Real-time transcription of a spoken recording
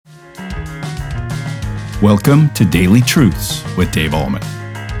Welcome to Daily Truths with Dave Allman.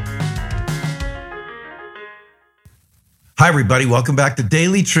 Hi, everybody. Welcome back to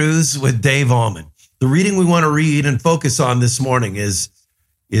Daily Truths with Dave Allman. The reading we want to read and focus on this morning is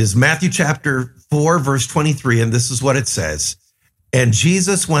Matthew chapter 4, verse 23, and this is what it says. And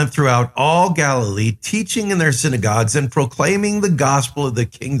Jesus went throughout all Galilee, teaching in their synagogues and proclaiming the gospel of the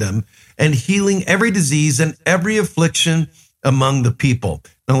kingdom and healing every disease and every affliction among the people.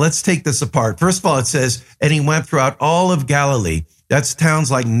 Now, let's take this apart. First of all, it says, and he went throughout all of Galilee. That's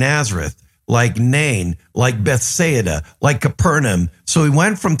towns like Nazareth, like Nain, like Bethsaida, like Capernaum. So he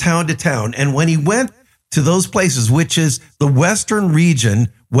went from town to town. And when he went to those places, which is the western region,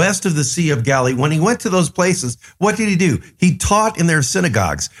 west of the Sea of Galilee, when he went to those places, what did he do? He taught in their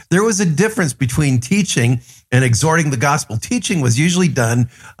synagogues. There was a difference between teaching and exhorting the gospel. Teaching was usually done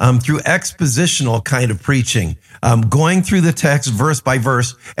through expositional kind of preaching, going through the text verse by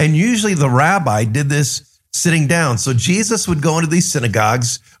verse. And usually the rabbi did this sitting down. So Jesus would go into these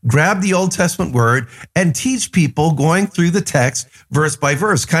synagogues, grab the Old Testament word, and teach people going through the text verse by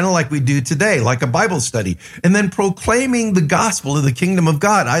verse, kind of like we do today, like a Bible study, and then proclaiming the gospel of the kingdom of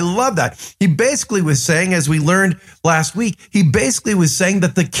God. I love that. He basically was saying, as we learned last week, he basically was saying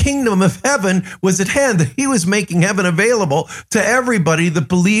that the kingdom of heaven was at hand, that he was making heaven available to everybody that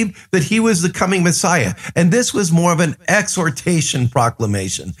believed that he was the coming Messiah. And this was more of an exhortation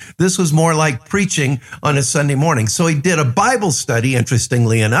proclamation. This was more like preaching on a Sunday morning. So he did a Bible study,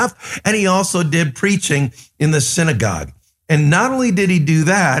 interestingly enough, and he also did preaching in the synagogue. And not only did he do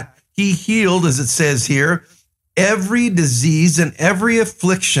that, he healed, as it says here, every disease and every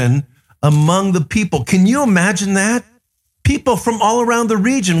affliction among the people. Can you imagine that? People from all around the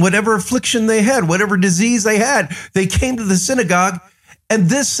region, whatever affliction they had, whatever disease they had, they came to the synagogue, and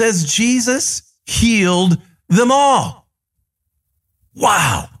this says Jesus healed them all.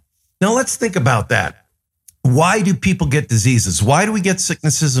 Wow. Now let's think about that. Why do people get diseases? Why do we get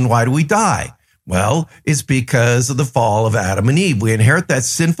sicknesses, and why do we die? Well, it's because of the fall of Adam and Eve. We inherit that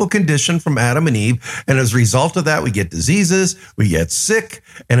sinful condition from Adam and Eve, and as a result of that, we get diseases, we get sick,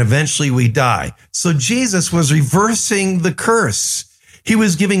 and eventually we die. So Jesus was reversing the curse. He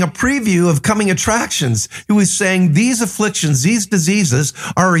was giving a preview of coming attractions. He was saying these afflictions, these diseases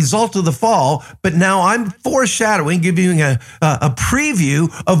are a result of the fall, but now I'm foreshadowing, giving a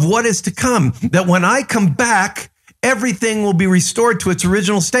preview of what is to come, that when I come back, everything will be restored to its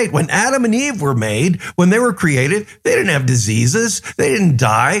original state. When Adam and Eve were made, when they were created, they didn't have diseases, they didn't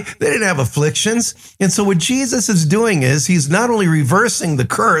die, they didn't have afflictions. And so what Jesus is doing is he's not only reversing the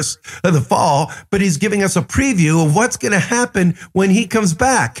curse of the fall, but he's giving us a preview of what's going to happen when he comes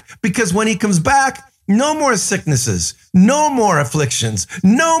back. Because when he comes back, no more sicknesses, no more afflictions,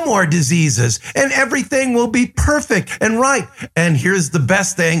 no more diseases, and everything will be perfect and right. And here's the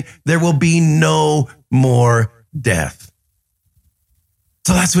best thing, there will be no more death.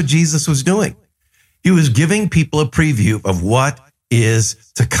 So that's what Jesus was doing. He was giving people a preview of what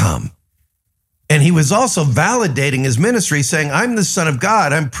is to come. And he was also validating his ministry, saying, I'm the Son of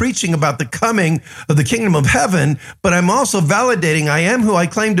God. I'm preaching about the coming of the kingdom of heaven, but I'm also validating I am who I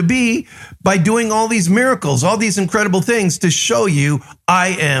claim to be by doing all these miracles, all these incredible things to show you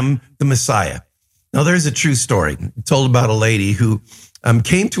I am the Messiah. Now, there's a true story told about a lady who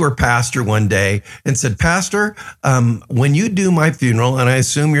came to her pastor one day and said, Pastor, when you do my funeral, and I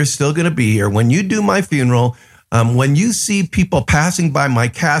assume you're still going to be here, when you do my funeral, when you see people passing by my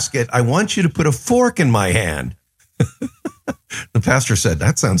casket, I want you to put a fork in my hand. The pastor said,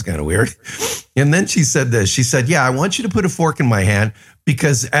 that sounds kind of weird. And then she said this. She said, yeah, I want you to put a fork in my hand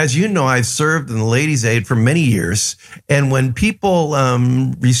because, as you know, I've served in the Ladies' Aid for many years. And when people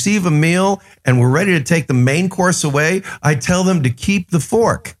receive a meal and we're ready to take the main course away, I tell them to keep the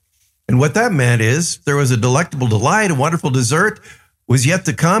fork. And what that meant is there was a delectable delight, a wonderful dessert was yet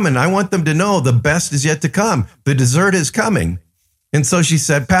to come. And I want them to know the best is yet to come. The dessert is coming. And so she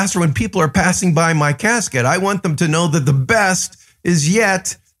said, Pastor, when people are passing by my casket, I want them to know that the best is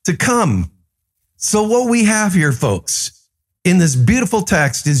yet to come. So what we have here, folks, in this beautiful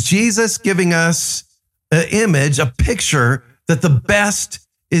text is Jesus giving us an image, a picture that the best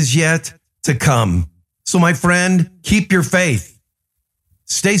is yet to come. So my friend, keep your faith.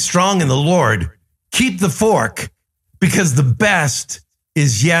 Stay strong in the Lord. Keep the fork because the best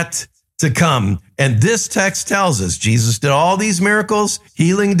is yet to come. And this text tells us Jesus did all these miracles,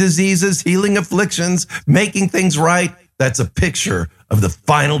 healing diseases, healing afflictions, making things right. That's a picture of the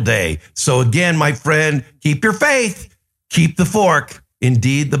final day. So again, my friend, keep your faith, keep the fork.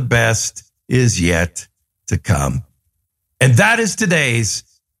 Indeed, the best is yet to come. And that is today's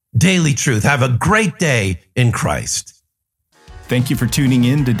Daily Truth. Have a great day in Christ. Thank you for tuning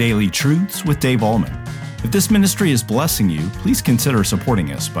in to Daily Truths with Dave Allman. If this ministry is blessing you, please consider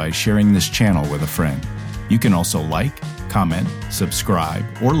supporting us by sharing this channel with a friend. You can also like, comment, subscribe,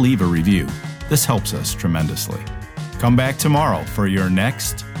 or leave a review. This helps us tremendously. Come back tomorrow for your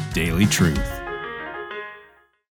next Daily Truth.